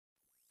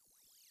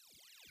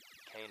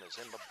Kane is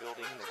in the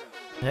building.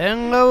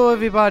 Hello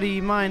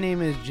everybody, my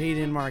name is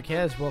Jaden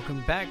Marquez.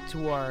 Welcome back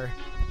to our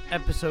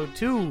episode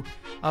 2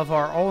 of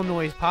our All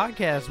Noise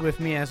podcast. With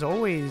me as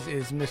always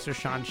is Mr.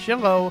 Sean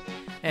Shillo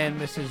and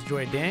Mrs.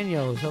 Joy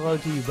Daniels. Hello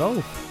to you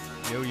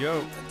both. Yo,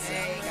 yo.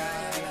 Hey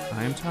guys.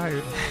 I am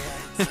tired.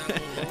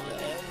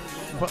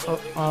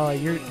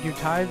 You're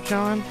tired,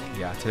 Sean?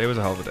 Yeah, today was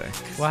a hell of a day.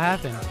 What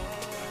happened?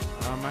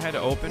 I had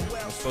to open.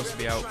 I was supposed to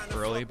be out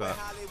early, but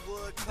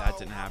that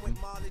didn't happen.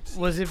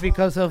 Was it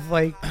because of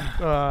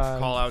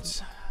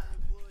Call-outs.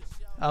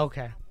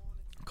 Okay.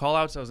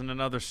 Call-outs, I was in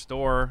another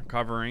store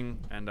covering,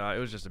 and it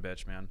was just a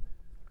bitch, man.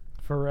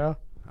 For real?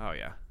 Oh,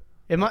 yeah.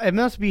 It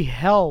must be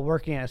hell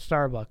working at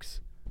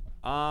Starbucks.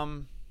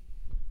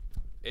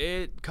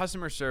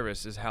 Customer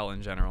service is hell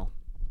in general.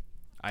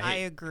 I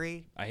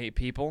agree. I hate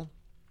people.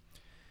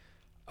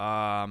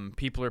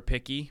 People are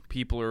picky.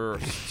 People are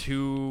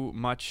too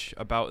much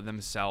about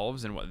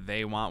themselves and what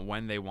they want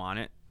when they want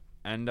it.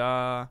 And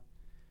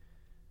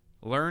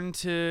learn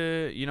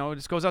to,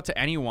 this goes out to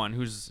anyone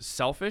who's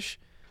selfish.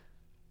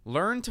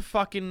 Learn to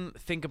fucking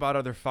think about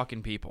other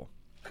fucking people.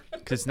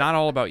 Because it's not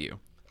all about you.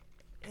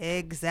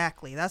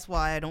 Exactly. That's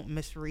why I don't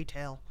miss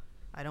retail.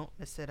 I don't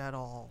miss it at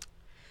all.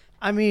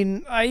 I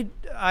mean, I'm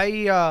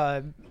What's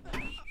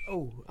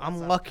up,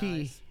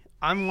 lucky. guys?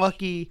 I'm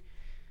lucky.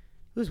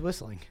 Who's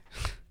whistling?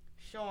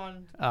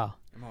 Sean. Oh.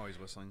 I'm always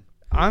whistling.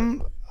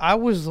 I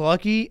was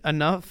lucky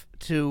enough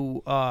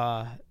to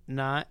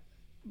not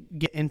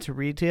get into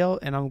retail,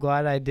 and I'm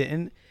glad I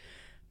didn't,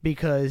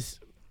 because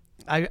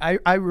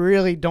I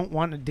really don't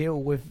want to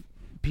deal with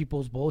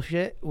people's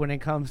bullshit when it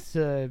comes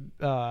to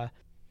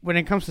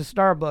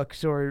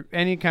Starbucks or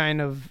any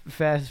kind of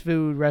fast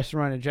food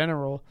restaurant in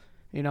general.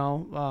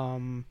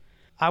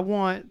 I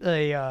want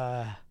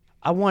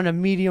a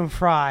medium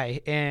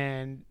fry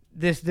and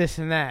this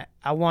and that.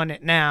 I want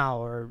it now,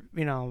 or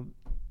I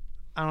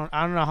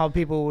don't know how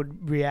people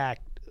would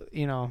react.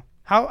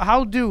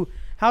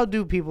 How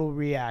do people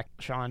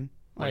react, Sean?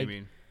 What do you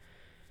mean?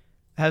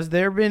 Has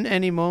there been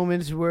any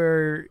moments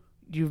where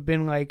you've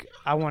been like,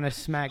 I want to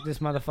smack this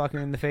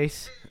motherfucker in the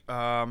face?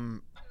 I'd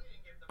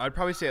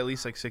probably say at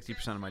least like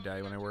 60% of my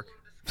day when I work.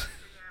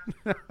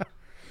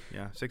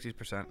 Yeah,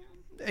 60%.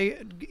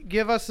 Hey,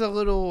 give us a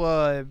little,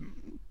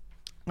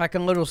 like a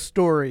little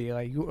story.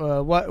 Like,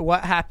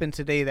 what happened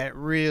today that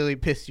really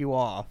pissed you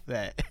off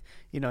that,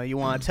 you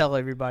want to tell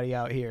everybody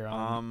out here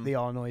on the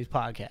All Noise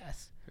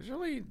podcast? There's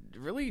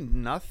really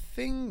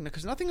nothing,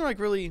 because nothing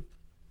really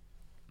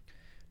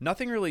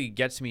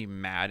gets me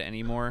mad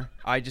anymore.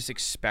 I just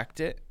expect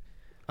it.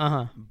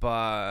 But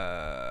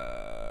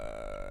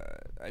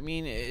I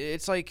mean,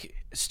 it's like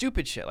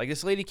stupid shit. Like,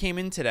 this lady came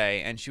in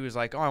today and she was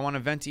like, "Oh, I want a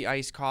venti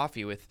iced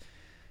coffee with,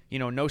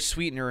 no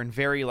sweetener and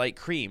very light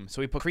cream."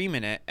 So we put cream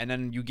in it, and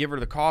then you give her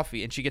the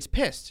coffee, and she gets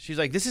pissed. She's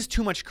like, "This is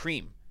too much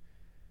cream."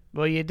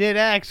 Well, you did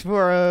ask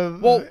for a.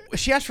 Well,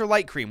 she asked for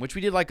light cream, which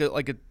we did like a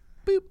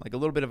boop, like a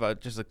little bit of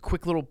just a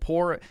quick little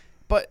pour.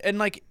 But in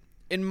my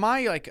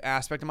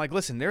aspect, I'm like,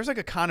 listen, there's like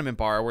a condiment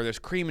bar where there's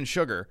cream and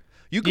sugar.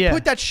 You can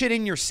put that shit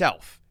in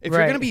yourself. If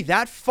you're gonna be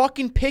that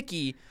fucking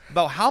picky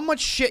about how much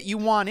shit you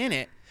want in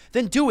it,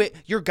 then do it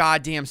your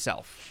goddamn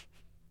self.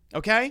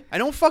 Okay? I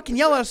don't fucking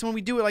yell at us when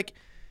we do it. Like,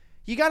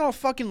 you got a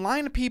fucking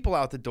line of people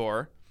out the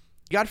door.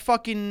 You got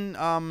fucking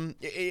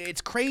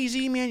it's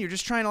crazy, man. You're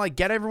just trying to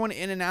get everyone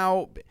in and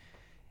out.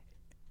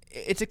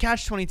 It's a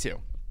catch-22.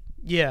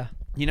 Yeah.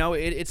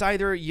 It's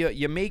either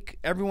you make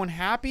everyone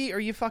happy or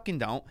you fucking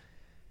don't.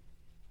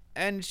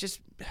 And it's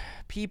just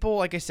people,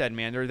 like I said,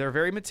 man, they're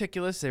very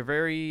meticulous. They're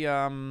very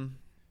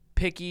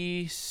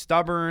picky,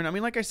 stubborn. I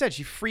mean, like I said,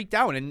 she freaked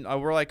out, and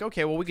we're like,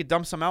 okay, well, we could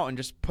dump some out and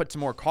just put some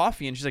more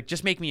coffee. And she's like,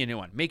 just make me a new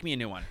one. Make me a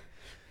new one.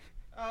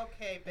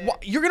 Okay, babe.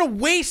 What? You're going to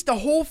waste the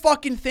whole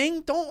fucking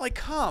thing? Don't,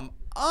 come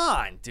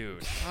on,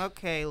 dude.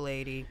 Okay,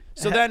 lady.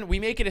 So then we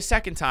make it a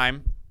second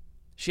time.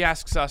 She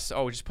asks us,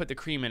 just put the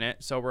cream in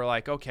it. So we're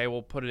like, okay,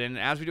 we'll put it in. And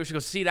as we do, she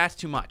goes, see, that's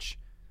too much.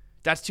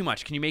 That's too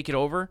much. Can you make it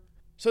over?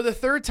 So the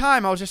third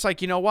time, I was just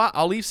like, you know what?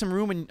 I'll leave some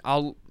room, and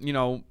I'll,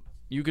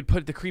 you could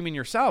put the cream in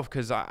yourself,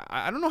 because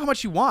I don't know how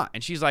much you want.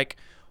 And she's like,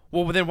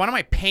 well, then what am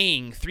I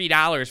paying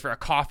 $3 for a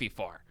coffee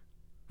for?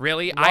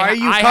 Really? Why are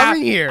you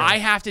coming here? I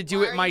have to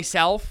do it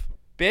myself,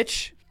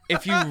 bitch.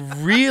 If you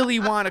really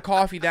want a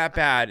coffee that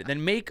bad,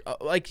 then make, do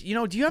you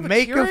have a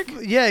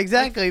Keurig? Yeah,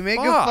 exactly. Make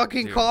a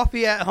fucking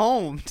coffee at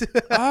home.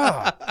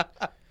 But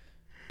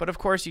of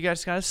course, you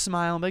guys gotta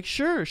smile and be like,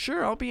 sure,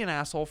 I'll be an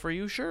asshole for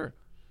you, sure.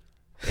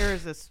 There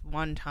was this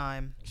one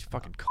time She's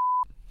fucking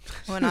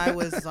when I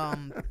was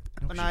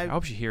I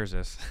hope she hears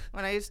this.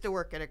 when I used to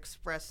work at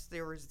Express,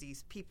 there was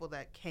these people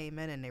that came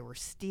in and they were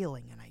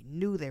stealing, and I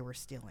knew they were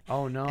stealing.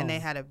 Oh no. And they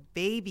had a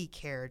baby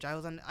carriage.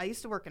 I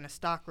used to work in a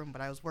stock room,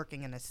 but I was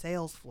working in a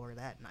sales floor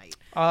that night.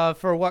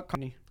 For what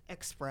company?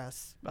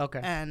 Express. Okay.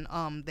 And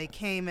they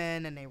came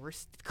in and they were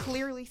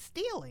clearly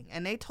stealing,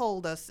 and they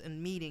told us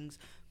in meetings,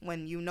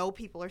 when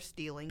people are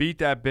stealing, Beat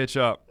that bitch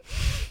up.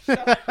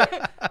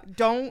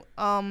 don't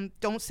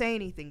say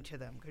anything to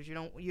them because you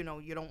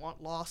don't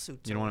want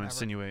lawsuits. You don't want to whatever.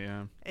 insinuate,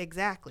 yeah.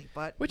 Exactly,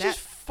 but Which that, is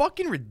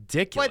fucking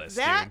ridiculous,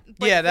 dude.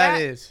 Yeah,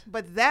 that is.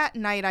 But that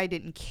night I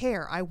didn't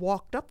care. I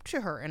walked up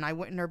to her and I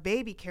went in her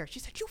baby care. She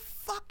said, "You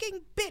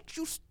fucking bitch,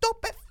 you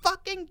stupid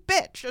fucking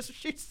bitch." That's what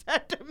she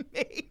said to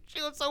me.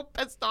 She was so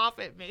pissed off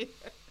at me.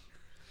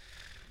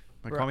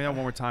 Call me that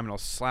one more time and I'll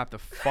slap the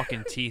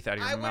fucking teeth out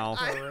of your mouth.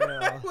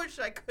 I wish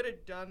I could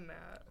have done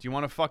that. Do you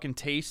want to fucking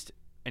taste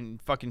and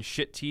fucking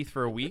shit teeth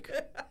for a week?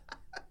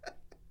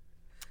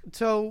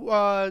 So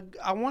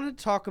I want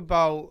to talk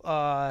about.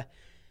 I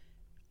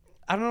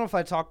don't know if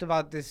I talked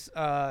about this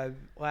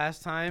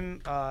last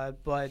time,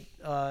 but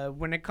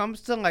when it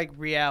comes to like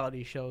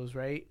reality shows,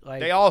 right?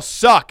 Like They all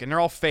suck and they're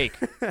all fake.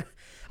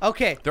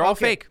 okay, They're all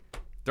fake.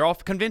 They're all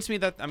convince me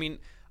that. I mean,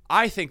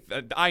 I think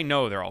that I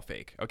know they're all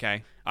fake.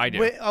 Okay, I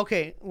do.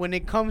 When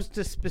it comes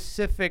to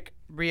specific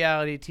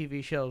reality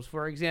TV shows,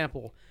 for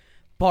example,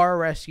 Bar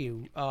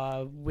Rescue,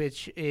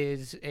 which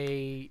is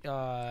a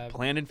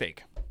Planned and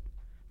fake.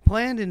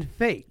 planned and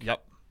fake.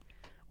 Yep.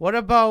 What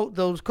about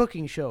those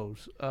cooking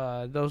shows?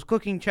 Those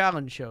cooking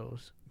challenge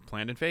shows?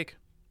 Planned and fake.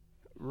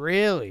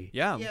 Really?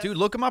 Yeah, Yes. dude,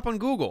 look them up on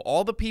Google.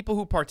 All the people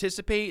who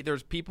participate,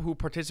 there's people who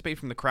participate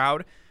from the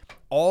crowd.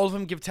 All of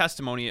them give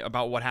testimony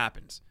about what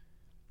happens.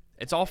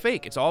 It's all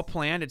fake. It's all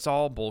planned. It's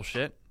all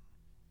bullshit.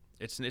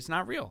 It's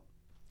not real.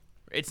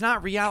 It's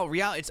not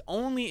real.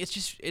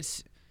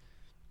 It's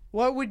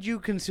What would you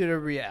consider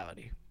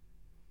reality?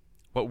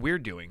 what we're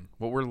doing,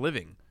 what we're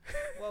living.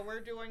 Well, we're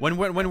doing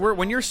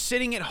When you're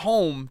sitting at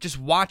home just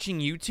watching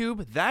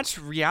YouTube, that's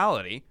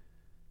reality.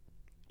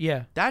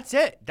 Yeah. That's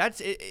it.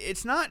 That's it.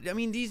 It's not. I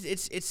mean,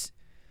 it's.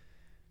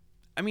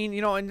 I mean,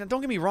 and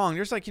don't get me wrong.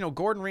 There's like,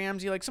 Gordon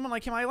Ramsay, like someone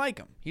like him. I like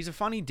him. He's a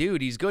funny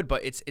dude. He's good,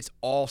 but it's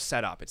all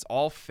set up. It's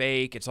all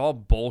fake. It's all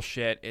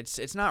bullshit.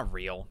 It's not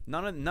real.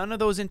 None of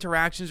those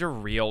interactions are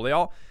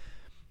real.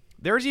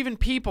 There's even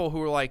people who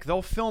are like,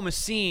 they'll film a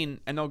scene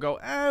and they'll go,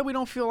 we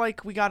don't feel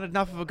like we got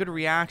enough of a good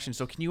reaction.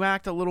 So can you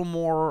act a little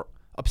more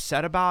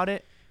upset about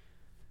it?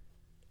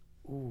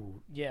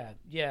 Ooh. Yeah.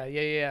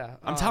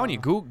 I'm telling you,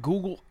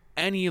 Google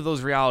any of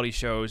those reality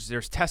shows.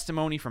 There's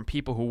testimony from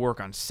people who work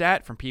on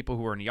set, from people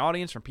who are in the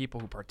audience, from people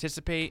who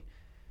participate.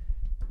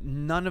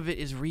 None of it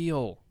is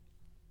real.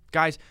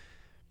 Guys,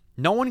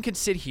 no one can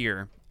sit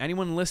here,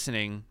 anyone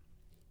listening,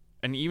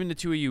 and even the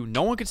two of you,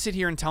 no one could sit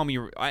here and tell me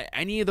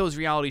any of those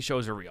reality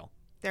shows are real.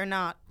 They're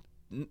not.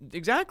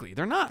 Exactly.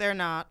 They're not. They're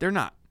not. They're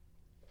not.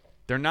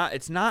 They're not.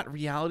 It's not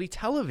reality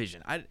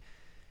television.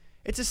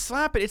 It's a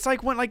slap. It's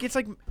like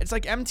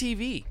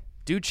MTV.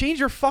 Dude, change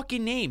your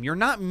fucking name. You're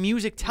not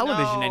music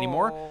television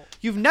anymore.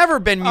 You've never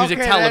been music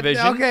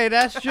television.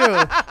 That's true.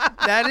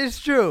 That is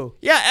true.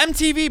 Yeah,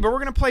 MTV, but we're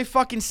going to play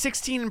fucking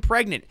 16 and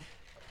Pregnant.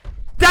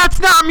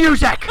 That's not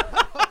music!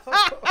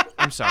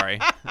 I'm sorry.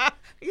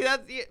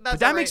 But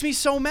that makes me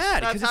so mad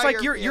because it's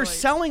like you're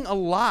selling a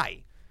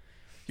lie.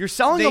 You're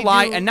selling a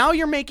lie, and now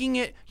you're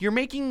making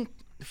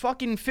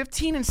fucking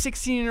 15 and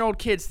 16-year-old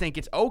kids think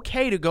it's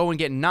okay to go and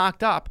get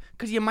knocked up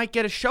because you might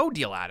get a show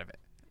deal out of it.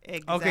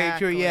 Exactly. Okay,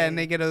 true. Yeah, and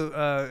they get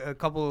a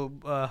couple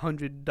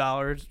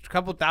 $100, a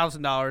couple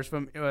 $1,000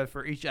 from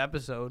for each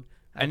episode.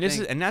 And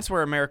that's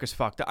where America's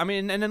fucked up. I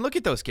mean, and then look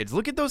at those kids.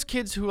 Look at those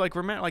kids who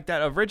remember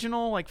that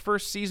original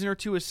first season or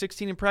two of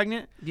 16 and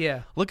Pregnant.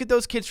 Yeah. Look at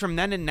those kids from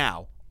then and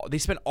now. They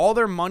spent all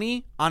their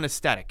money on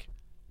aesthetic,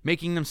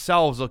 making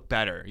themselves look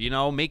better.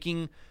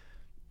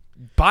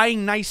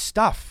 Buying nice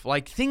stuff,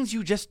 like things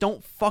you just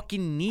don't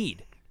fucking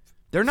need.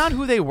 They're not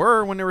who they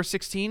were when they were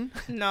 16.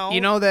 No,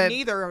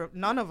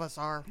 none of us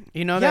are.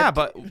 Yeah,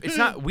 but it's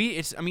not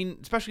I mean,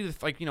 especially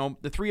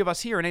the three of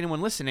us here and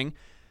anyone listening.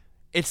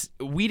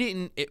 We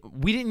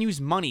didn't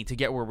use money to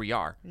get where we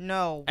are.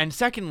 No. And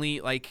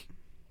secondly, like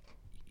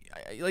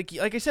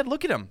I said,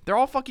 look at them. They're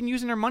all fucking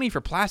using their money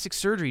for plastic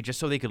surgery just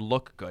so they could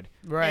look good.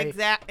 Right.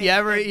 Exactly. You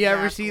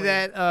ever see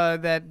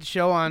that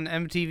show on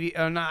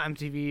MTV? Not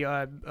MTV.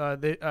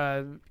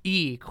 The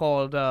E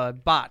called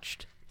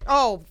Botched.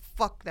 Oh,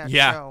 fuck that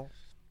show.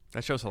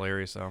 That show's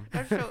hilarious, though.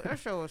 That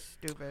show was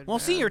stupid. Well,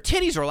 see, your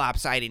titties are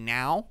lopsided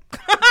now.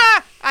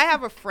 I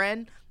have a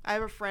friend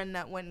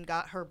that went and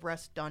got her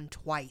breasts done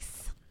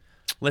twice.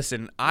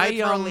 Listen,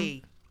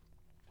 Literally.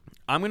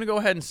 I'm gonna go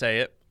ahead and say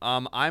it.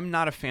 I'm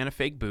not a fan of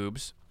fake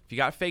boobs. If you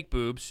got fake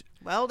boobs,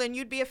 well, then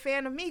you'd be a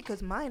fan of me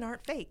because mine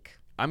aren't fake.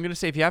 I'm gonna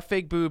say if you have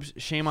fake boobs,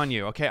 shame on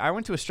you. Okay, I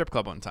went to a strip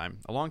club one time,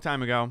 a long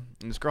time ago,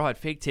 and this girl had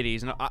fake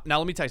titties. And now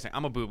let me tell you something.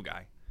 I'm a boob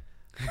guy.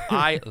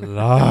 I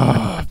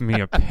love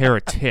me a pair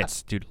of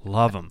tits, dude.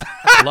 Love them.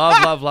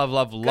 Love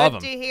them.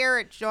 Good to hear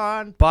it,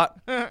 Sean. But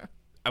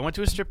I went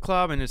to a strip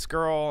club and this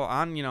girl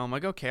I'm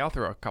like, okay, I'll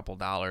throw a couple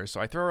dollars. So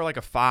I throw her like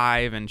a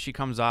 $5 and she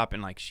comes up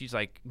and she's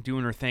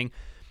doing her thing.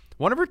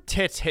 One of her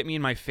tits hit me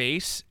in my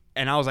face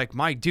and I was like,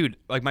 my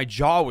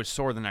jaw was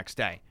sore the next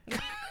day.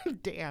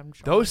 Damn,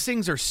 Sean. Those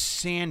things are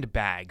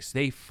sandbags.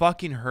 They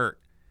fucking hurt.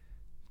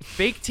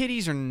 Fake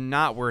titties are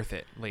not worth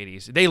it,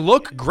 ladies. They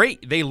look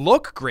great.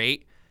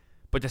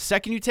 But the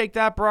second you take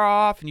that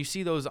bra off and you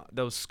see those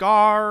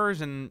scars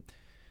and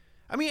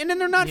I mean, and then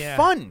they're not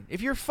fun.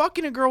 If you're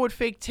fucking a girl with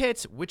fake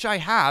tits, which I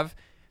have,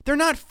 they're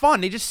not fun.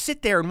 They just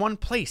sit there in one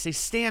place. They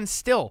stand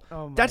still.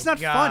 Oh my That's not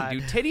God. fun,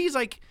 dude. Titties,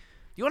 like,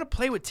 you want to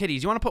play with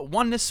titties. You want to put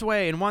one this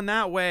way and one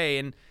that way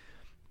and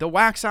the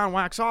wax on,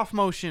 wax off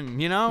motion,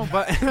 you know?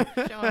 But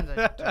Sean's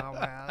a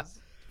dumbass.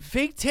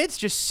 fake tits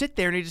just sit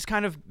there and they just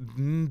kind of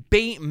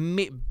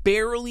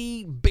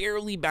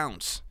barely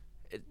bounce.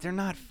 They're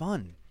not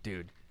fun,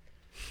 dude.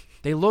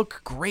 They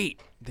look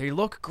great.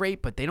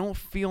 But they don't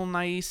feel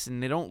nice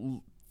and they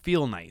don't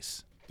feel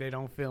nice. They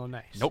don't feel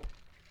nice. Nope.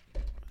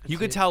 You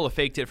could tell a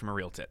fake tit from a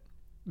real tit.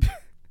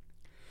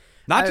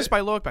 Not just by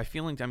look, by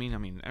feeling. I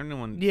mean,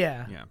 everyone.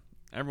 Yeah. Yeah.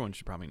 Everyone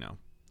should probably know.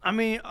 I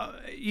mean,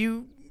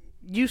 you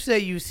say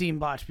you've seen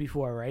botch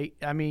before, right?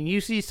 I mean, you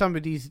see some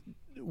of these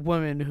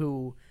women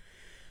who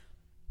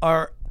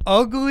are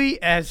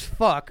ugly as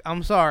fuck.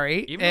 I'm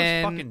sorry. Even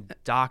those fucking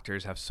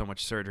doctors have so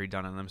much surgery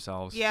done on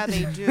themselves. Yeah,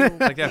 they do.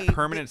 Like they have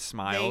permanent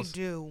smiles. They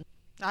do.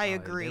 I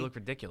agree. They look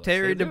ridiculous.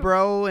 Terry They do.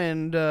 DeBro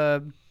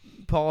and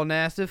Paul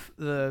Nassif,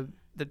 the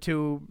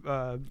two.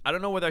 I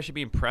don't know whether I should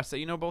be impressed that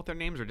you know both their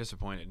names or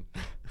disappointed.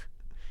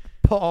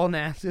 Paul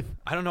Nassif.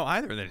 I don't know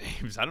either of their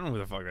names. I don't know who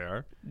the fuck they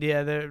are.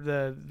 Yeah,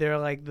 they're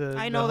like the.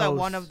 I know the that hosts.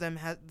 one of them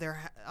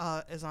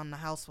is on the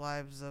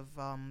Housewives of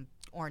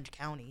Orange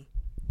County.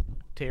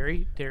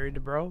 Terry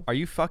DeBro. Are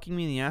you fucking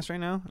me in the ass right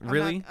now?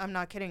 Really? I'm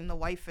not kidding. The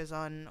wife is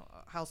on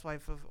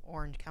Housewife of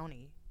Orange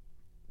County.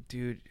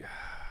 Dude,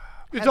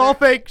 It's Heather- all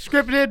fake,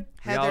 scripted.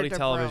 reality Heather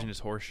television Dubrow.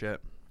 is horseshit.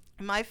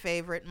 My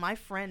favorite, my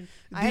friend.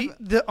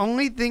 The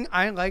only thing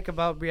I like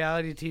about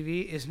reality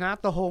TV is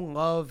not the whole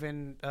love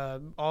and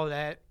all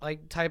that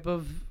like type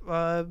of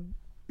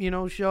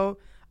show.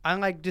 I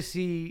like to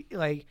see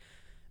like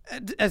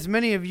as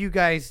many of you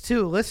guys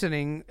too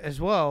listening as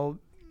well.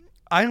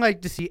 I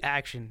like to see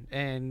action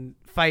and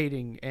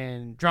fighting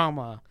and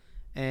drama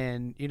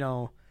and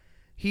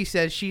he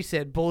said she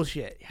said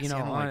bullshit. Yes, I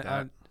don't like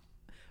that.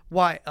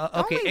 Why?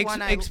 Okay, only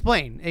one I-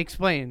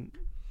 explain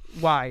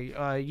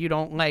why you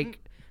don't like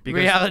Because-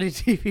 reality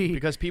TV.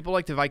 Because people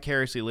like to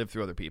vicariously live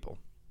through other people,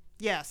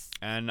 Yes.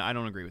 and I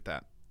don't agree with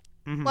that.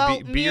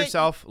 Well, Be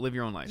yourself, live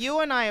your own life. You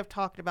and I have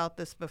talked about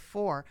this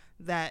before,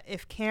 that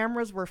if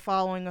cameras were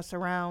following us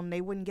around, they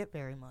wouldn't get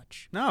very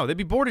much. No, they'd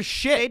be bored as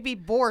shit. They'd be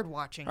bored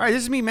watching. All right,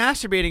 this is me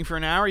masturbating for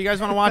an hour. You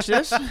guys want to watch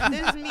this?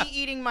 This is me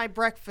eating my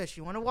breakfast.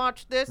 You want to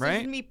watch this? This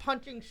Right? is me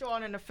punching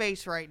Sean in the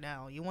face right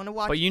now. You want to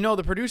watch? But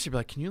the producer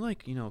would be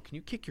like, can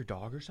you kick your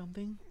dog or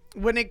something?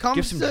 When it comes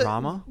Give some to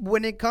drama?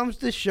 when it comes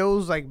to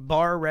shows like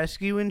Bar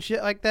Rescue and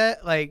shit like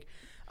that, like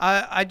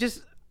I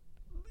just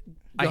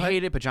I Go ahead.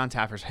 hate it, but John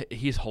Taffer's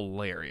he's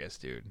hilarious,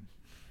 dude.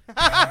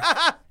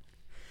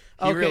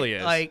 He okay, really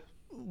is. like,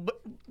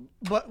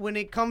 but when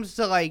it comes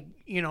to like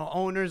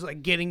owners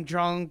like getting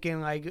drunk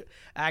and like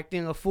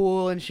acting a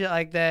fool and shit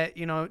like that,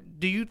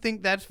 do you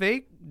think that's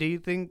fake? Do you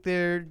think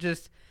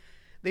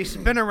they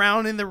spin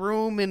around in the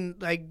room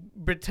and like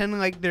pretend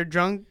like they're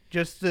drunk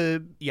just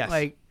to Yes.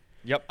 like.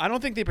 Yep. I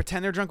don't think they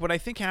pretend they're drunk. What I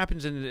think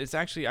happens, and it's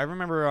actually, I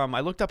remember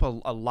I looked up a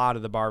lot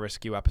of the Bar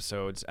Rescue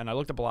episodes, and I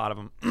looked up a lot of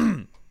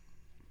them.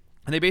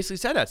 And they basically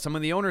said that. Some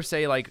of the owners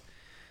say, like,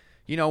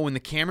 when the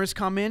cameras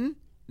come in,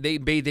 they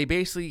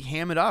basically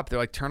ham it up. They're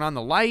like, turn on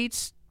the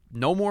lights,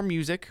 no more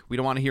music. We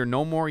don't want to hear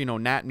no more, no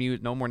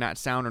more Nat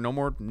sound or no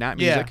more Nat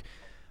music.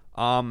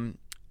 And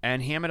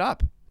ham it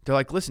up. They're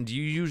like, listen, do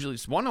you usually,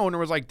 one owner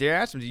was like, they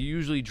asked him, do you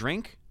usually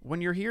drink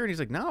when you're here? And he's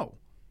like, no.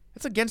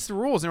 It's against the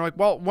rules. And they're like,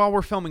 well, while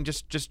we're filming,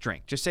 just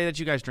drink. Just say that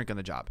you guys drink on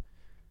the job.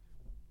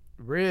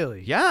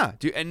 Really? Yeah,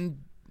 dude. And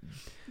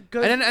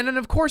then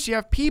of course you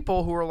have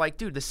people who are like,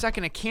 dude, the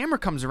second a camera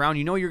comes around,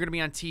 you're going to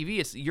be on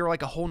TV. You're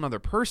like a whole nother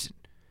person.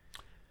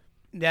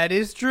 That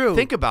is true.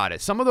 Think about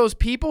it. Some of those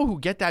people who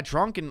get that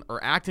drunk and are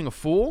acting a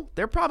fool,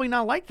 they're probably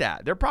not like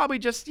that. They're probably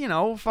just,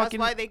 fucking. That's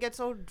why they get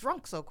so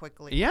drunk so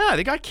quickly. Yeah,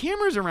 they got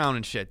cameras around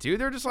and shit,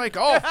 dude. They're just like,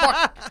 oh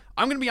fuck,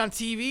 I'm gonna be on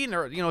TV, and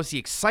they're, it's the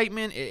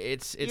excitement.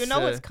 It's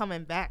it's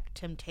coming back.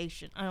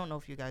 Temptation. I don't know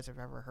if you guys have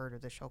ever heard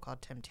of this show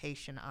called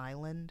Temptation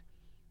Island.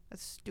 A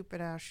stupid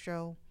ass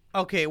show.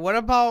 Okay, what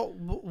about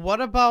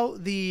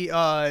the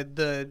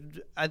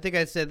I think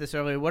I said this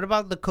earlier. What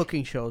about the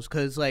cooking shows?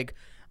 Because like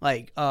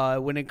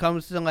when it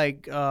comes to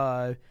like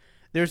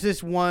there's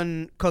this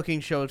one cooking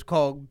show. It's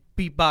called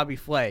Beat Bobby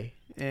Flay,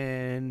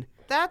 and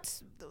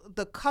That's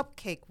the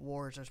Cupcake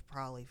Wars is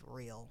probably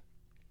real,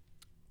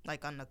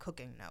 like on the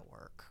Cooking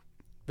Network.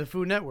 the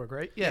Food Network,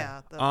 right?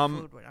 Yeah, the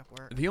Food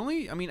Network. The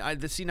only,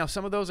 see now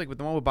some of those, like with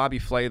the one with Bobby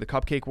Flay, the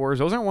Cupcake Wars,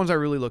 those aren't ones I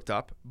really looked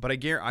up. But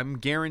I'm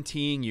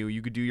guaranteeing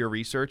you could do your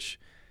research,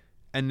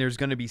 and there's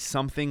going to be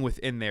something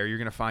within there you're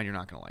going to find you're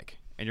not going to like,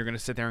 and you're going to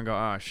sit there and go,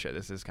 oh shit,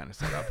 this is kind of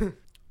set up.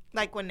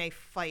 Like when they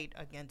fight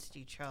against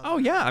each other. Oh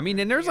yeah,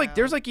 and there's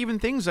like even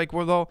things like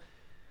where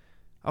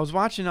I was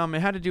watching it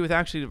had to do with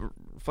actually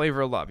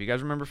Flavor of Love. You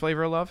guys remember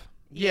Flavor of Love?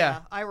 Yeah,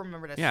 I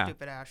remember that Yeah.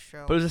 stupid ass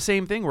show. But it was the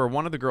same thing where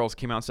one of the girls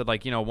came out and said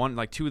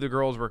two of the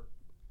girls were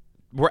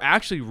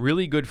actually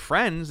really good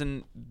friends,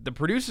 and the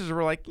producers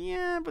were like,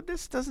 yeah, but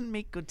this doesn't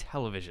make good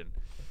television.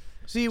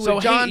 see, with So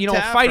John hey,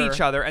 Taffer, fight each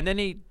other, and then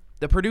they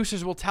the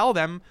producers will tell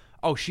them,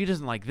 oh, she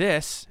doesn't like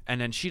this, and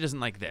then she doesn't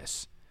like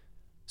this.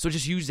 So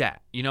just use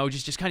that,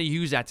 just kind of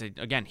use that to,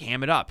 again,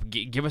 ham it up.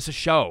 Give us a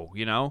show,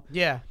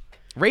 Yeah.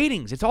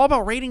 Ratings. It's all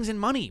about ratings and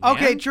money, man.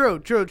 Okay,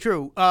 true.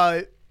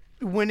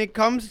 When it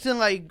comes to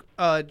like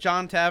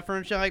John Taffer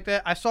and shit like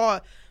that, I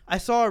saw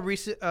a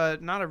recent,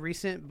 not a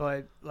recent,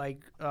 but like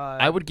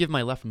I would give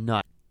my left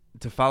nut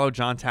to follow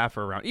John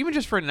Taffer around, even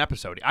just for an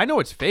episode. I know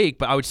it's fake,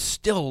 but I would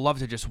still love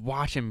to just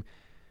watch him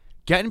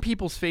get in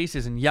people's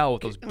faces and yell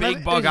with those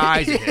big bug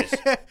eyes of his.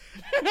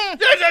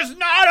 This is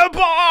not a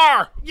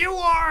bar. You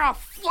are a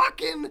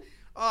fucking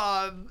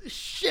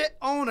shit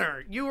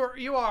owner. You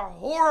are a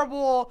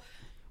horrible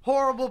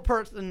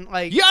person.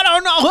 Like, you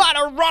don't know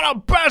how to run a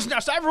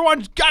business.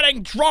 Everyone's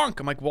getting drunk.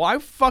 I'm like, well, I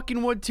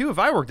fucking would too if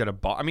I worked at a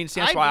bar. I mean,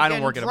 see, that's why I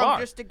don't work at a bar.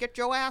 Just to get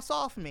your ass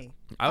off me.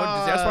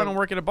 That's why I don't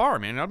work at a bar,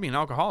 man. I'd be an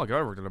alcoholic if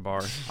I worked at a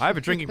bar. I have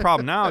a drinking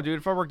problem now, dude.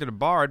 If I worked at a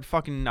bar, I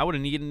would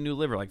have needed a new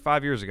liver like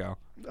 5 years ago.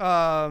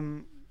 I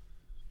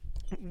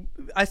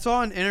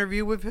saw an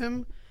interview with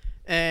him,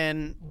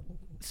 and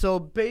so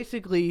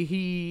basically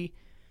he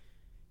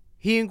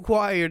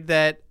inquired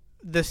that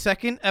the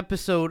second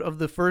episode of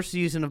the first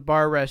season of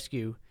Bar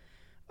Rescue,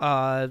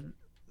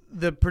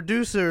 the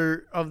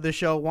producer of the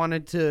show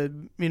wanted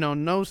to,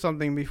 know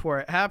something before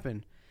it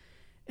happened,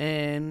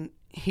 and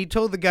he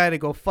told the guy to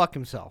go fuck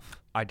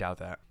himself. I doubt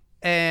that.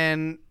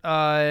 And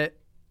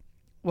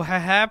what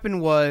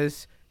happened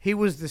was he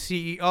was the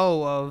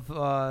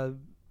CEO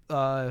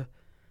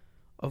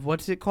of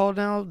what's it called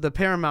now? The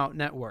Paramount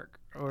Network.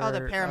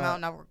 The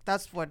Paramount Network.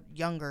 That's what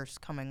Younger's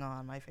coming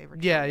on. My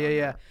favorite.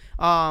 Yeah.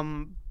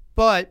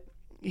 But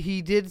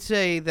he did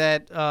say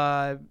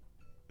that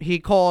he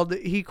called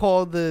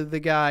the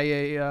guy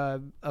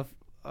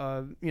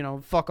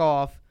a fuck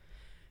off,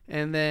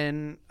 and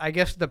then I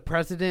guess the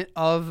president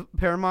of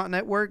Paramount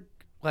Network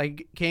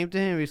like came to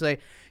him. He's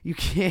like, you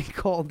can't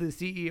call the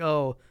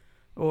CEO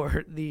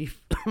or the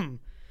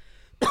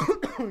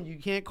you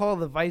can't call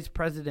the vice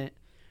president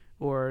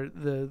or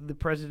the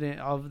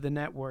president of the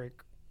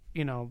network,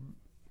 a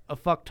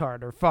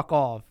fucktard or fuck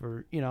off,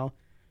 or you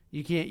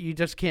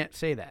just can't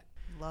say that.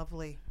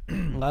 Lovely.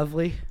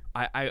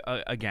 I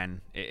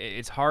again,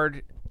 it's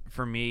hard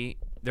for me.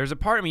 There's a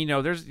part of me,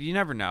 you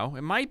never know.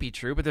 It might be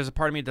true, but there's a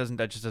part of me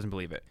that just doesn't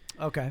believe it.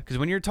 Okay. Because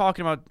when you're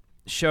talking about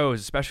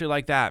shows, especially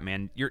like that,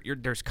 man,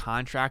 there's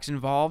contracts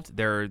involved.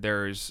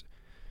 There's,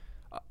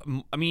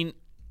 I mean,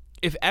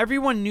 if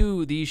everyone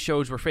knew these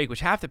shows were fake,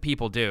 which half the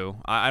people do,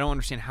 I don't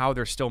understand how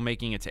they're still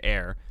making it to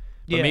air.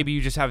 But maybe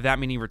you just have that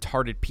many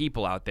retarded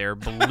people out there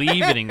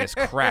believing in this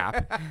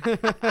crap.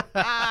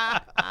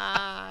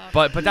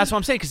 But that's what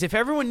I'm saying. Because if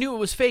everyone knew it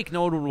was fake,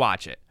 no one would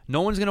watch it.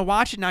 No one's gonna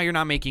watch it. Now you're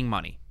not making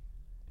money.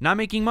 Now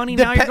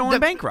you're going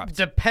bankrupt.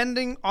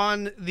 Depending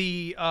on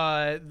the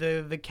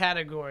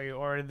category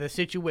or the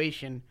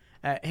situation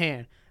at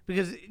hand,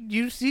 because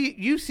you see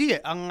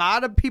it. A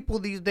lot of people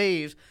these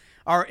days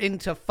are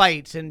into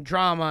fights and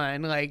drama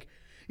and like.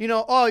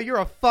 Oh, you're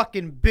a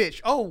fucking bitch.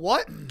 Oh,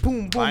 what?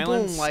 Boom, boom,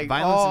 boom. Like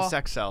violence and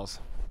sex sells.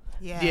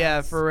 Yes.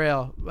 Yeah, for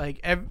real.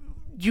 Like,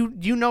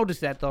 you notice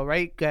that though,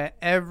 right?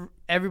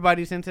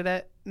 Everybody's into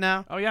that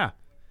now. Oh yeah.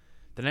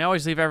 Then I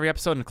always leave every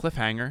episode in a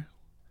cliffhanger.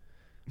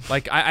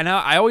 Like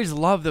I always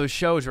love those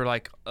shows where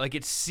like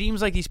it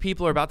seems like these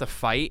people are about to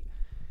fight,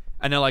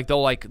 and they'll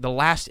the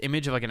last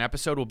image of like an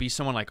episode will be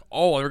someone like,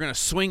 oh, they're gonna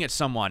swing at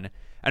someone,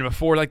 and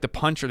before like the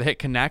punch or the hit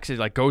connects, it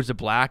like goes to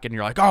black, and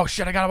you're like, oh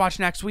shit, I gotta watch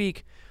next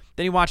week.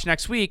 Then you watch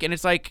next week, and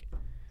it's like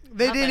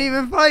they didn't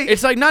even fight.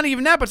 It's like not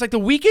even that, but it's like the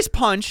weakest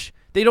punch.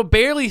 They don't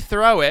barely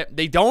throw it.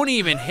 They don't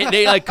even hit.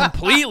 They like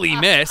completely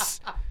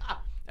miss,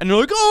 and they're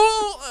like,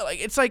 oh,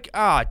 like it's like,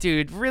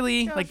 dude,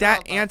 really? Like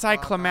that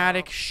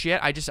anticlimactic shit.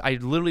 I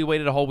literally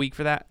waited a whole week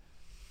for that.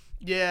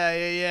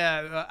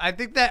 Yeah. I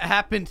think that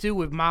happened too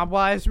with Mob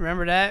Wives.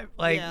 Remember that?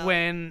 Like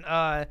when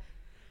I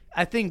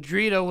think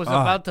Drita was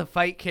about to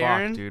fight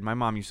Karen. Fuck, dude, my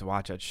mom used to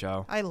watch that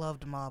show. I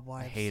loved Mob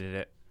Wives. I hated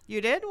it. You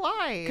did?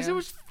 Why? Because it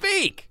was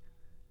fake.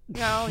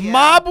 No, yeah.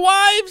 Mob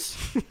Wives?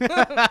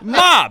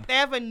 Mob. They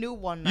have a new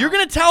one now. You're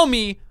going to tell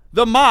me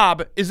the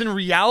Mob is in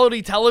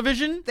reality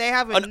television? They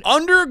have an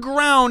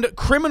underground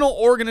criminal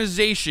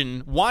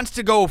organization wants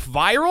to go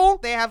viral?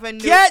 They have a new...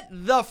 Get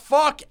the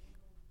fuck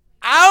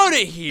out of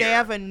here. They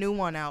have a new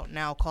one out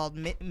now called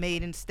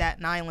Made in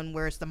Staten Island,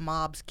 where it's the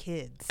Mob's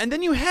kids. And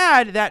then you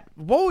had that,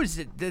 what was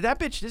it? This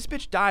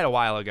bitch died a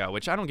while ago,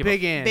 which I don't give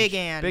Big Ange. Big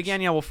Ange. Big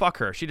Ange, yeah, well, fuck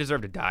her. She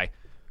deserved to die.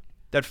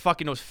 That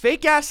fucking, those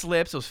fake ass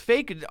lips, those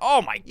fake,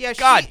 oh my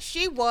God.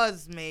 She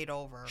was made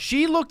over.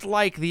 She looked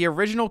like the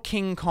original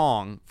King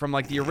Kong from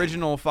like the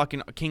original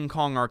fucking King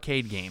Kong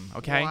arcade game,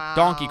 okay? Wow.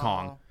 Donkey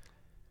Kong.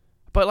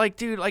 But like,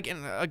 dude, like,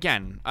 and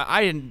again,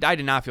 I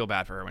did not feel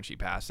bad for her when she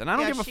passed. And I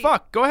don't give a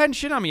fuck. Go ahead and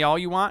shit on me all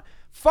you want.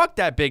 Fuck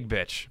that big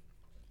bitch.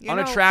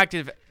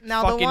 Unattractive.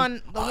 Now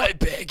fucking,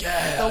 big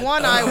ass. The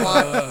one I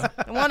watch,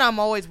 the one I'm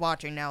always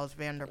watching now is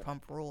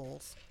Vanderpump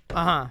Rules.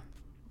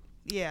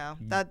 Yeah,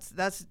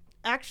 that's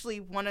actually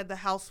one of the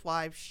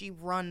housewives. She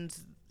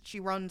runs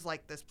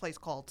like this place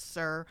called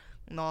Sir,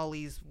 and all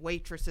these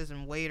waitresses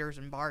and waiters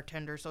and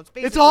bartenders. So it's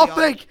basically It's all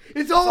fake.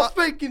 It's all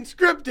fake and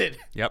scripted.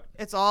 Yep.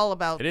 It's all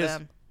about It is.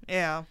 them.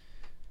 Yeah.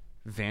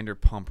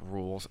 Vanderpump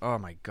Rules. Oh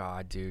my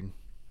god, dude.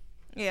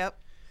 Yep.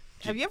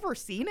 Have you ever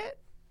seen it?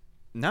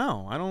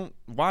 No, I don't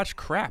watch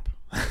crap.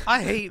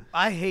 I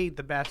hate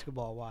the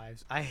Basketball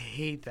Wives. I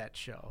hate that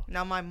show.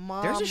 Now my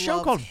mom. There's a show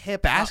loves called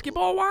hip-hop.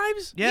 Basketball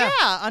Wives? Yeah,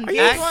 on Are you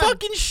VH1.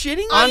 fucking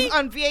shitting me?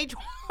 on VH1.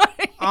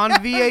 On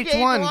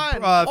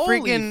VH1, Holy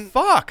freaking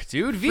fuck,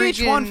 dude.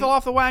 VH1 freaking- fell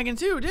off the wagon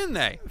too, didn't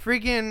they?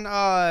 freaking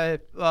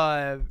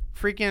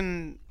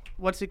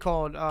what's it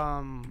called?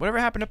 Whatever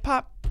happened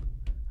to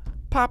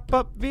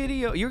Pop-Up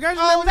Video? You guys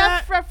Oh, remember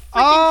that that? freaking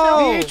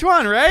Oh. show.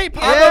 VH1, right?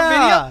 Pop-Up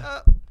Yeah.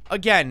 Video?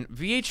 Again,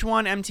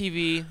 VH1,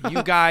 MTV,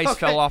 you guys Okay.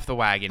 fell off the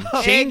wagon.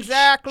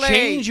 Exactly.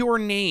 Change your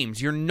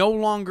names. You're no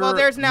longer Well,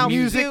 there's now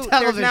Music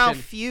There's now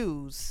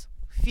television.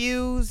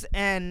 Fuse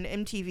and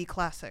MTV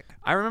Classic.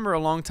 I remember a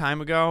long time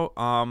ago,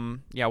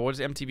 what was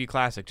MTV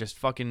Classic? Just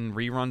fucking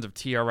reruns of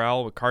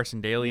TRL with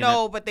Carson Daly in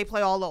No, but they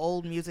play all the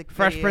old music videos.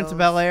 Fresh Prince of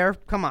Bel-Air.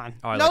 Come on. it.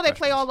 Oh, I No, like they Fresh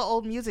play Prince. all the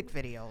old music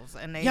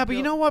videos, and they. Yeah, but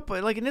you do- know what?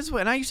 But like in this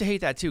way, and I used to hate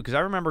that too because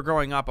I remember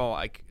growing up,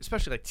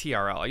 especially like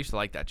TRL. I used to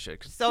like that shit.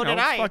 'Cause, So you know, did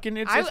it's I. Fucking,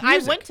 it's I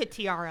music. went to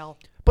TRL.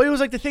 But it was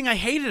like the thing I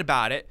hated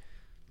about it.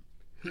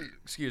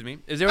 Excuse me.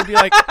 Is there would be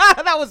like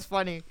That was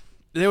funny.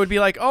 they would be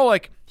like, oh,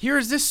 like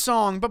here's this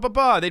song, blah blah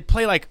blah. They'd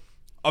play like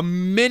a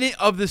minute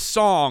of the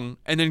song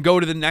and then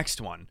go to the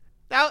next one.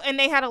 And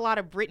they had a lot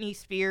of Britney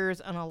Spears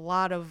and a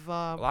lot of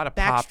lot of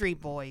pop. Backstreet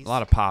Boys. A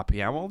lot of pop,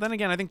 yeah. Well, then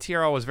again, I think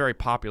TRL was very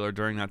popular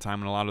during that time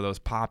when a lot of those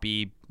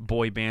poppy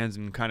boy bands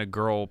and kind of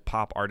girl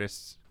pop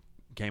artists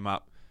came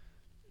up.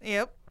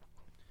 Yep.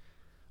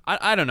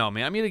 I don't know,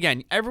 man. I mean,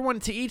 again, everyone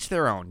to each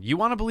their own. You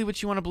want to believe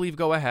what you want to believe,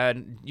 go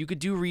ahead. You could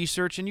do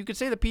research, and you could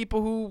say the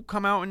people who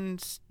come out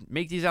and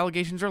make these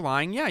allegations are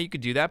lying. Yeah, you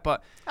could do that,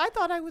 but I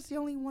thought I was the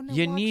only one that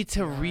you watched need to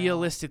TRL.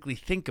 realistically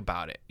think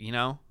about it, you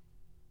know?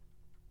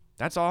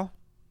 That's all.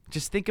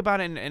 Just think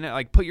about it and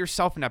like put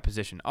yourself in that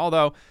position.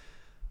 Although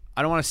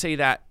I don't want to say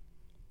that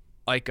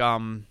like I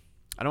don't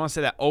want to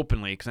say that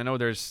openly because I know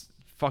there's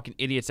fucking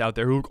idiots out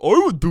there who are like,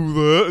 I would do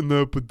that in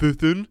that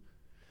position.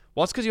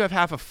 Well, it's because you have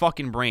half a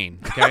fucking brain,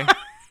 okay?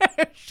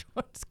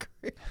 Sean's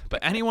crazy. But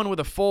anyone with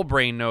a full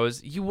brain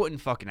knows you wouldn't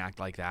fucking act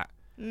like that.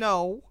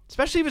 No.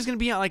 Especially if it's going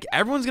to be like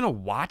everyone's going to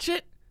watch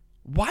it.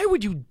 Why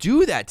would you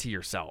do that to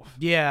yourself?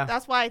 Yeah.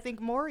 That's why I think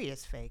Maury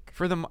is fake.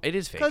 For them, it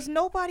is fake. Because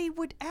nobody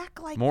would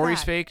act like Maury's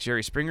that. fake,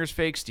 Jerry Springer's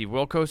fake, Steve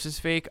Wilkos is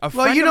fake. A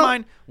Well, friend you of know-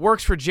 mine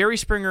works for Jerry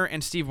Springer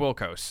and Steve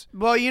Wilkos.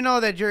 Well, you know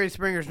that Jerry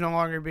Springer's no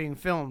longer being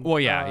filmed. Well,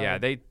 yeah,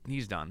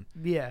 he's done.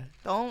 Yeah.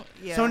 Don't.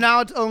 Yeah. So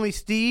now it's only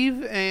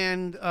Steve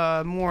and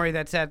Maury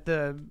that's at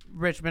the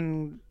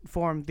Richmond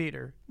Forum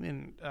Theater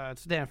in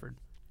Stanford.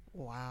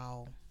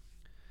 Wow.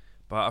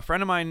 But a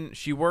friend of mine,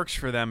 she works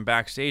for them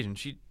backstage, and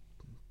she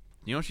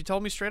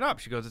told me straight up.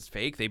 She goes, it's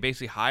fake. They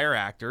basically hire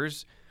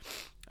actors,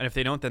 and if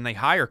they don't, then they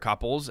hire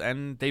couples,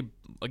 and they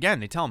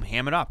tell them,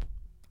 ham it up.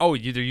 Oh,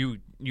 either you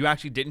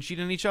actually didn't cheat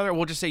on each other?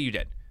 We'll just say you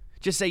did.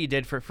 Just say you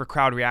did for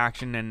crowd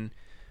reaction, and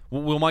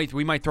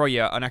we might throw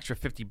you an extra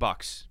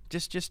 $50.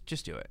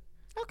 Just do it.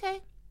 Okay.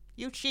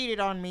 You cheated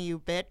on me, you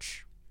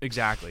bitch.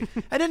 Exactly.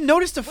 And then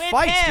notice the With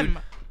fights, him. dude.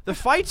 The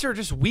fights are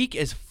just weak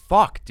as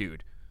fuck,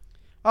 dude.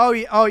 Oh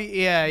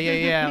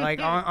yeah. Like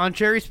on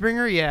Jerry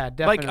Springer, yeah,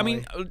 definitely. Like, I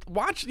mean,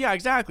 watch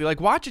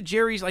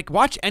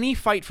any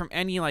fight from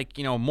any, like,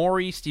 you know,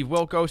 Maury, Steve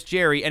Wilkos,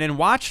 Jerry, and then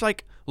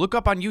look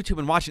up on YouTube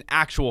and watch an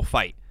actual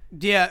fight.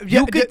 yeah,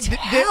 you could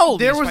tell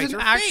there these was fights an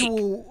are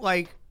actual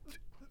like,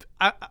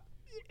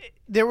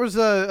 there was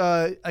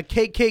a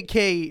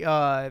KKK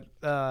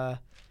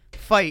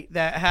fight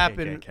that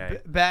happened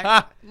KKK.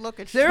 back. Look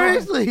at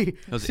Seriously,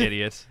 Those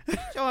idiots.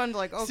 Sean's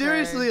like, okay.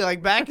 seriously,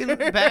 like back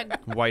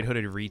White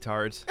hooded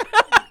retards.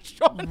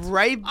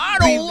 right. I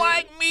don't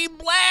like me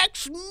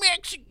blacks,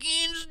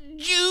 Mexicans,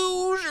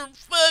 Jews, or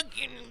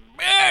fucking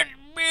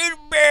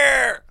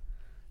bear.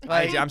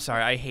 Like, I'm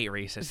sorry, I hate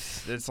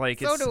racists. It's like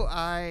So it's do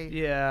I.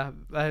 yeah,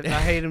 I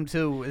hate him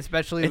too,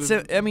 especially It's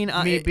with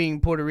me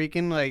being Puerto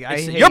Rican. Like I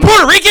hate you're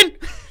Puerto Rican.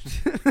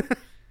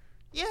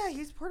 Yeah,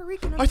 he's Puerto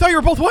Rican. I thought you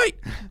were both white.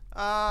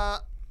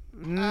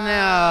 no.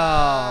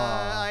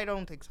 I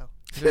don't think so.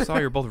 I just thought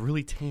you were both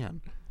really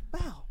tan.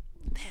 Wow.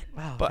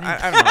 Wow, But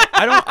thanks.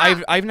 I don't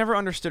know. I've never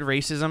understood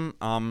racism.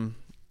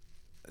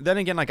 Then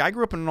again, like I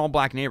grew up in an all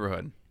black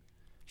neighborhood,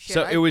 Shit,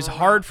 so I it was grew up-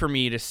 hard for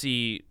me to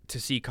see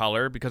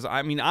color because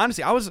I mean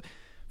honestly, I was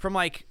from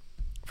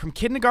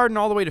kindergarten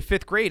all the way to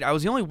 5th grade. I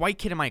was the only white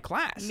kid in my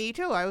class. Me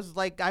too.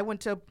 I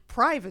went to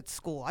private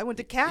school. I went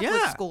to Catholic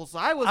Yeah. school, so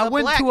I was I a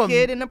went black to a-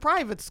 kid in a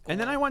private school. And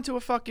then I went to a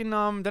fucking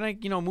then I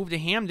moved to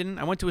Hamden.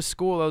 I went to a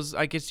school that was,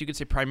 I guess you could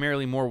say,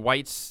 primarily more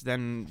whites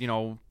than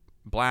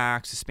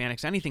blacks,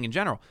 Hispanics, anything in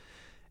general.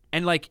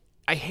 And like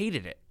I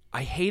hated it.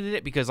 I hated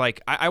it because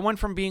like I went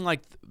from being like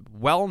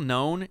well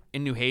known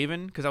in New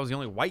Haven because I was the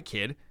only white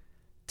kid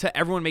to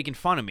everyone making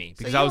fun of me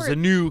because you I was were- the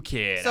new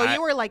kid. So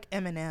you were like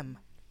Eminem.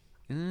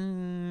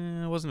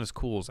 I wasn't as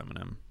cool as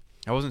Eminem.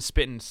 I wasn't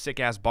spitting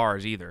sick-ass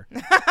bars either.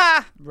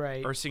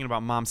 Right. Or singing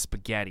about mom's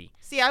spaghetti.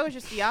 See, I was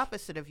just the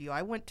opposite of you.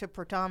 I went to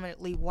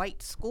predominantly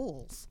white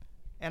schools,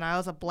 and I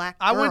was a black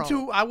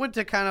girl. I went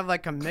to kind of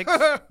like a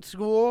mixed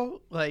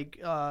school, like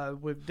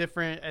with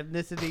different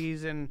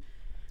ethnicities and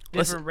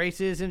different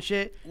races and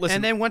shit.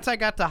 And then once I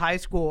got to high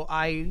school,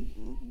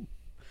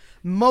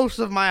 most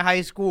of my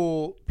high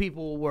school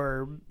people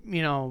were,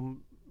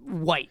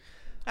 white.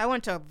 I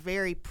went to a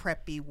very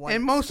preppy white.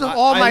 And most of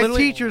all my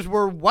teachers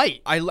were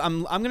white.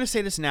 I'm going to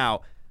say this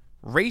now.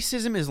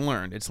 Racism is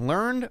learned. It's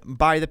learned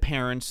by the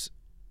parents,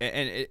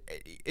 and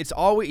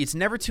it's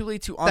never too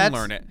late to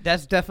unlearn it.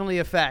 That's definitely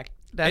a fact.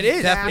 That it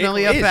is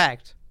definitely a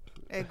fact.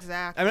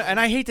 Exactly. And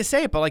I hate to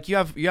say it, but like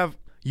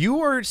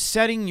you are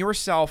setting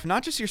yourself,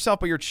 not just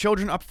yourself, but your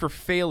children up for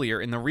failure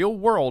in the real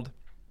world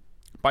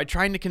by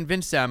trying to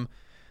convince them,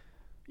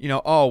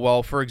 oh,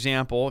 well, for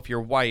example, if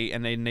you're white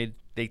and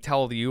they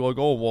tell you, like,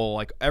 oh, well,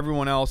 like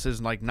everyone else is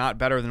like not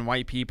better than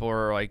white people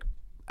or like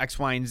X,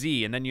 Y, and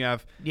Z. And then you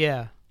have,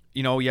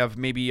 you have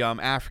maybe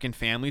African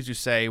families who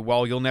say,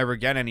 well, you'll never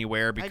get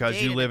anywhere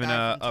because you live in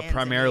a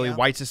primarily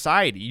white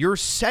society. You're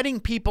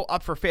setting people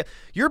up for failure.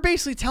 You're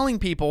basically telling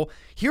people,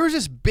 here's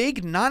this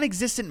big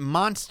non-existent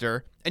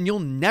monster and you'll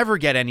never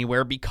get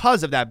anywhere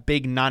because of that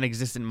big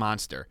non-existent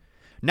monster.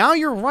 Now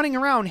you're running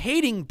around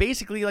hating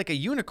basically like a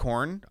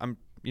unicorn. I'm,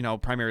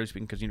 primarily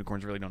speaking because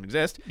unicorns really don't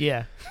exist.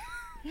 Yeah.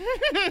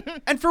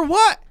 And for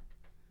what?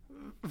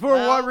 For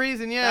what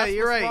reason? Yeah,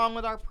 you're right. What's wrong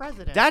with our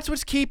president? That's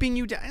what's keeping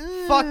you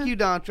down. Fuck you,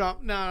 Donald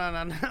Trump. No.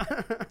 I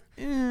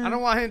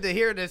don't want him to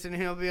hear this and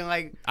he'll be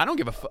like, I don't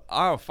give a fuck.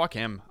 Oh, fuck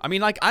him. I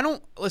mean, like, I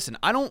don't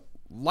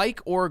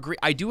like or agree.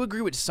 I do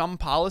agree with some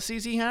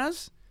policies he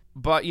has,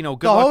 but, good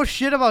the luck. whole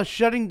shit about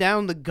shutting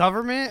down the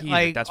government,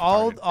 like that's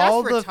all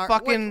the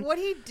fucking what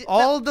he did,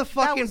 all the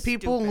fucking was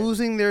people stupid.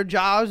 losing their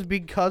jobs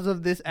because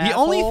of this asshole.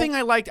 The only thing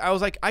I liked, I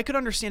was like, I could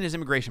understand his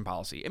immigration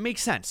policy. It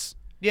makes sense.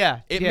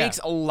 Yeah. It makes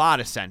a lot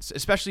of sense,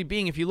 especially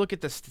being if you look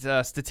at the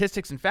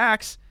statistics and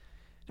facts.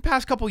 The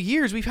past couple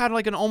years, we've had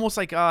like an almost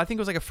like I think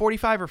it was like a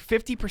 45 or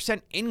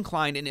 50%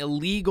 incline in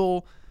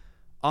illegal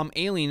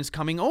aliens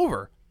coming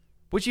over.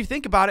 Which you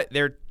think about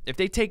it, if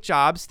they take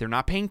jobs, they're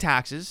not paying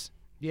taxes.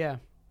 Yeah.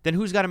 Then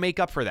who's got to make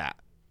up for that?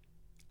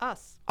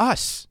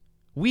 Us.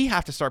 We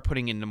have to start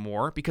putting into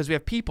more because we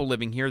have people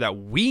living here that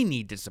we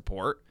need to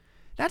support.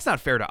 That's not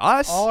fair to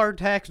us. All our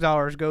tax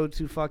dollars go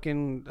to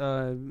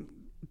fucking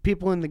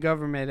people in the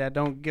government that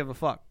don't give a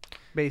fuck,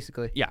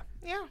 basically. Yeah.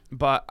 Yeah.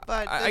 But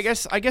I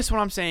guess what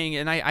I'm saying,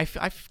 and I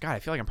feel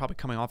like I'm probably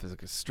coming off as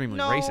like extremely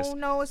racist.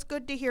 No, it's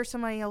good to hear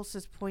somebody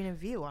else's point of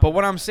view. But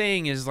what I'm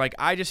saying is, like,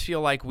 I just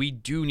feel like we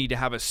do need to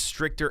have a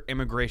stricter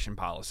immigration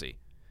policy.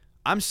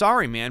 I'm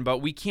sorry, man, but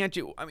we can't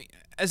do. I mean,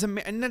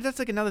 and that's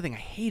like another thing I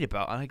hate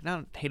about. I like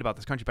not hate about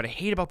this country, but I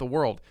hate about the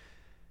world.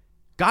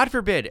 God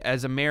forbid,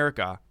 as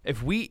America,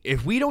 if we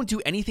don't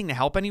do anything to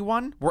help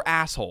anyone, we're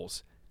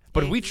assholes.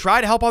 But if we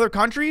try to help other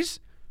countries,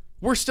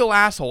 we're still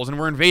assholes and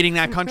we're invading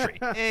that country.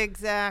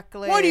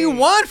 Exactly. What do you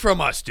want from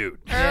us, dude?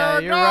 Yeah,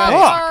 you're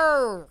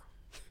right.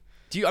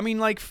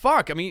 Fuck.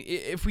 Fuck. I mean,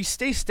 if we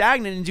stay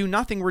stagnant and do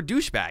nothing, we're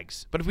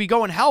douchebags. But if we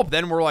go and help,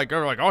 then we're like,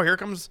 oh, here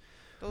comes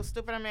those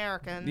stupid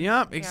Americans.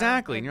 Yeah,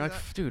 exactly. And you're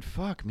like, dude,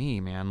 fuck me,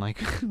 man. Like,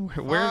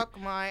 fuck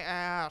my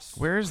ass.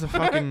 Where's the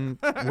fucking?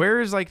 Where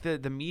is like the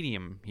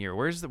medium here?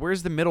 Where's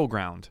the middle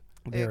ground?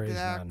 There is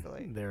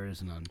none. There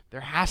is none.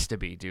 There has to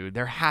be, dude.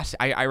 There has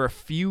to. I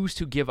refuse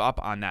to give up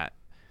on that.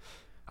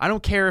 I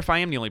don't care if I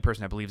am the only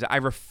person that believes that. I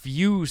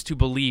refuse to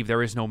believe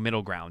there is no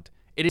middle ground.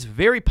 It is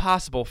very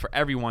possible for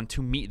everyone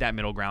to meet that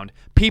middle ground.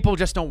 People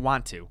just don't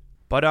want to.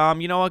 But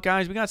you know what,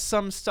 guys? We got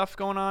some stuff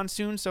going on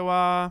soon,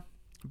 so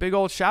big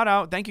old shout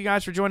out. Thank you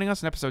guys for joining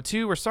us in episode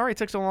 2. We're sorry it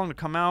took so long to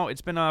come out.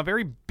 It's been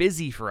very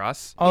busy for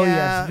us. Oh,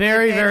 yes.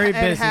 Very, very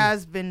busy. It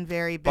has been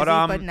very busy,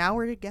 but now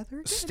we're together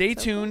again. Stay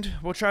tuned.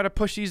 We'll try to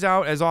push these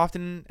out as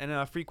often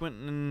and frequent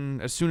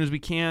and as soon as we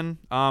can.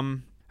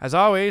 As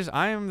always,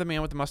 I am the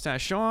man with the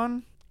mustache,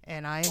 Sean.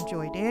 And I am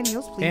Joy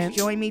Daniels. Please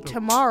join me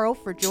tomorrow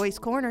for Joy's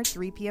Corner,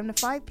 3 p.m. to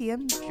 5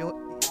 p.m.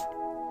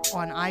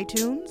 On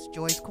iTunes,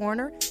 Joy's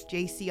Corner,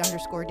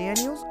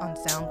 JC_Daniels on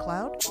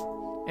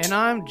SoundCloud. And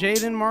I'm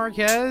Jaden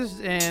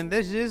Marquez, and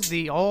this is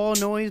the All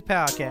Noise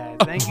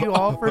Podcast. Thank you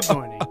all for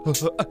joining.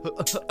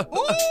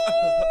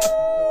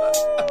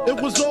 It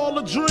was all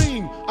a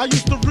dream. I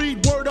used to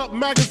read Word Up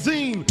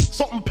magazine.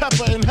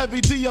 Salt-N-Pepa and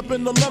Heavy D up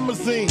in the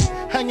limousine.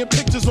 Hanging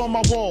pictures on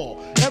my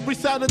wall. Every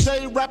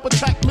Saturday, rap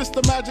attack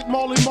Mr. Magic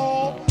Marley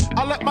Marl.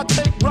 I let my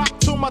tape rock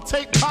till my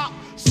tape pop.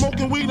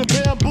 Smoking weed and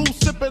bamboo,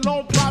 sipping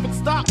on private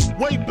stock.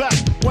 Way back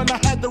when I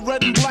had the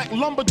red and black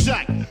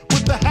lumberjack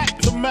with the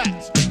hat to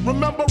match.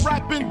 Remember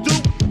rapping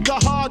Duke? The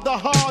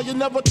hard, you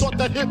never thought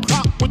that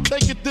hip-hop would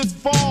take it this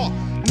far.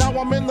 Now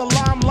I'm in the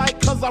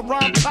limelight cause I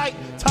rhyme tight.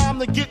 Time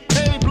to get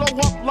paid, blow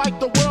up like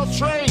the world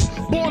trade.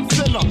 Born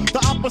sinner, the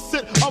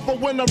opposite of a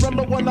winner.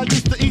 Remember when I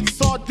used to eat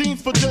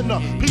sardines for dinner?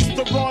 Peace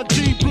to Ron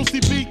G,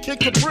 Brucey B, Kid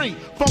Capri,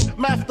 Funk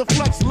Master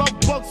Flex, Love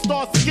Bug,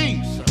 Star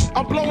Ski.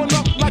 I'm blowing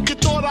up like you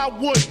thought I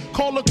would.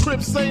 Call a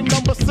crib, same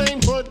number,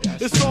 same hood.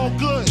 It's all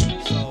good.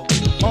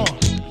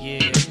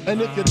 And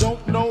if you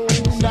don't know,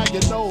 now you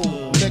know,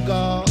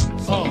 nigga.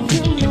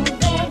 You know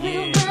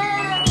very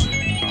well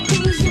who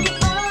you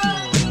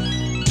are.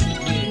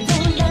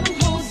 Don't let 'em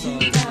hold you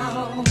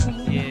down.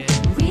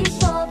 Reach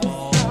for the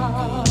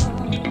stars.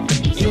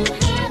 You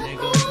had a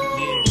fool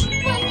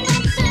when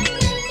nothing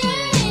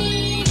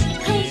remained.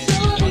 'Cause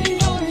you're the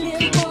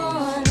only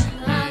one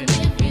I'll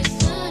give you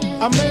soon.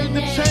 I made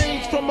the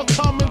change from a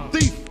common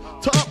thief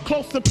to up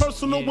close and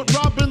personal with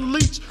Robin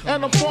Leach.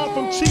 And I'm far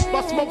from cheap.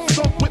 I smoke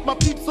soap with my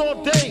peeps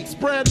all day.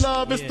 Spread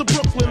love, it's the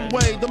Brooklyn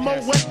way. The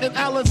Moet and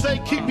Alizé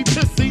keep me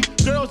pissy.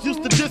 Girls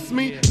used to diss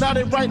me, now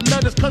they write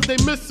letters cause they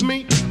miss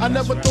me. I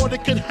never thought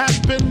it could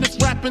happen, this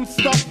rapping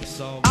stuff.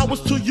 I was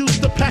too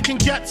used to packing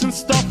gats and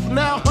stuff.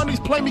 Now honeys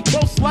play me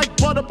close like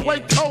butter play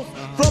toast.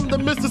 From the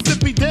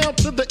Mississippi down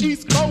to the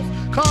East Coast.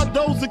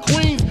 Condos in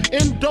Queens,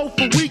 in dough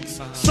for weeks.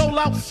 Sold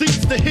out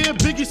seats to hear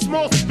Biggie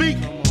Small speak.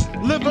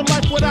 Living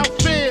life without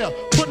fear,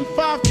 putting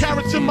 5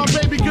 carats in my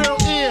baby girl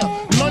ear.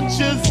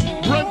 Lunches,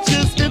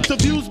 brunches,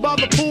 interviews by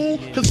the pool.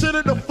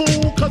 Considered a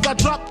fool cause I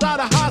dropped out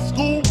of high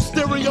school.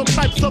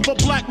 Stereotypes of a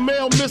black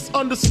male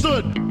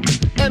misunderstood.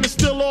 And it's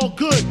still all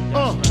good,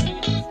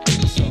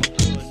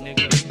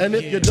 And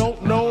if you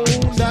don't know,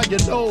 now you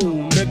know,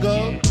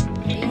 nigga.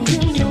 You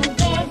know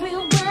very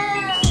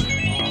well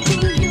who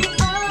you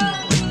are.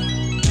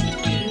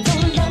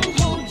 Don't let 'em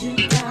hold you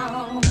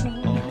down.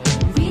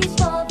 Reach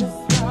for the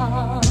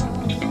stars.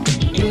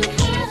 You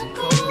had a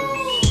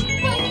cool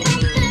when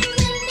nothing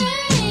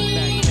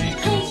remained.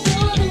 'Cause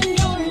you're the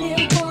only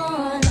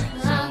one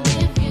I'll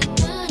give you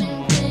good and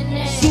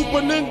clean.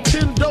 Super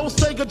Nintendo,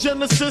 Sega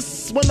Genesis.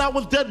 When I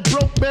was dead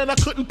broke, man, I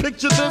couldn't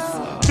picture this.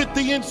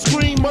 50-inch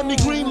screen, money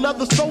green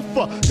leather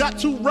sofa. Got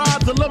 2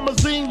 rides, a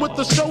limousine with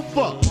the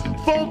chauffeur.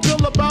 Phone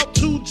bill about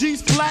 2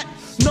 G's flat.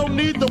 No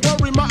need to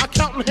worry, my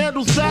accountant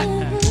handles that.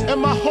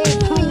 And my whole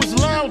crew is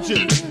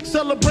lounging,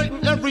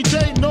 celebrating every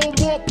day, no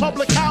more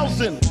public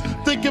housing.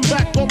 Thinking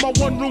back on my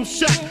one-room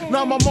shack.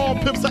 Now my mom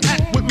pimps an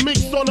act with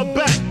minks on her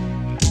back.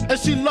 And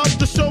she loves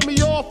to show me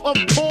off, of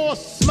course.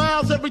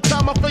 Smiles every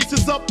time my face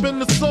is up in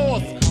the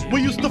sauce.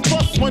 We used to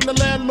fuss when the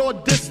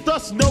landlord dissed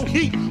us. No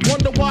heat,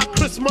 wonder why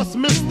Christmas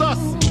missed us.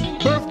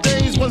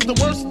 Birthdays was the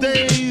worst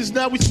days.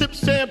 Now we sip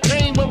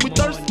champagne when we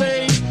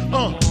thirsty.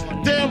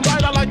 Damn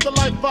right, I like the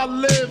life I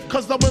live.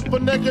 Cause I went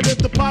from negative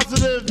to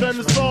positive, and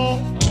it's all.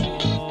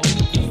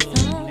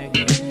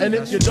 And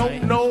if you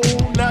don't know,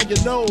 now you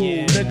know,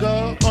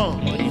 nigga.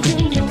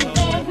 You know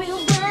very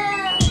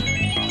well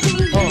who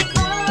you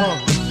are.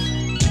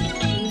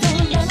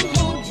 Don't let 'em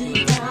hold you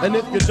down. And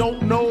if you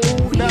don't know,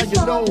 now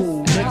you know,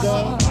 nigga.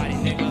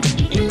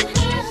 You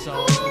had a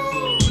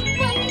fool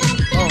when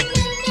nothing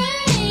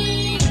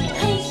remained.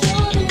 'Cause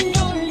you're the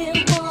only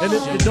one. And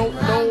if you don't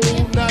know,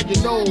 now you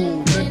know,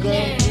 nigga.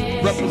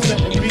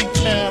 Representing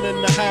B-Town in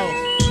the house.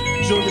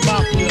 Junior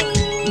Mafia,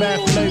 Mad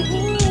Flavor.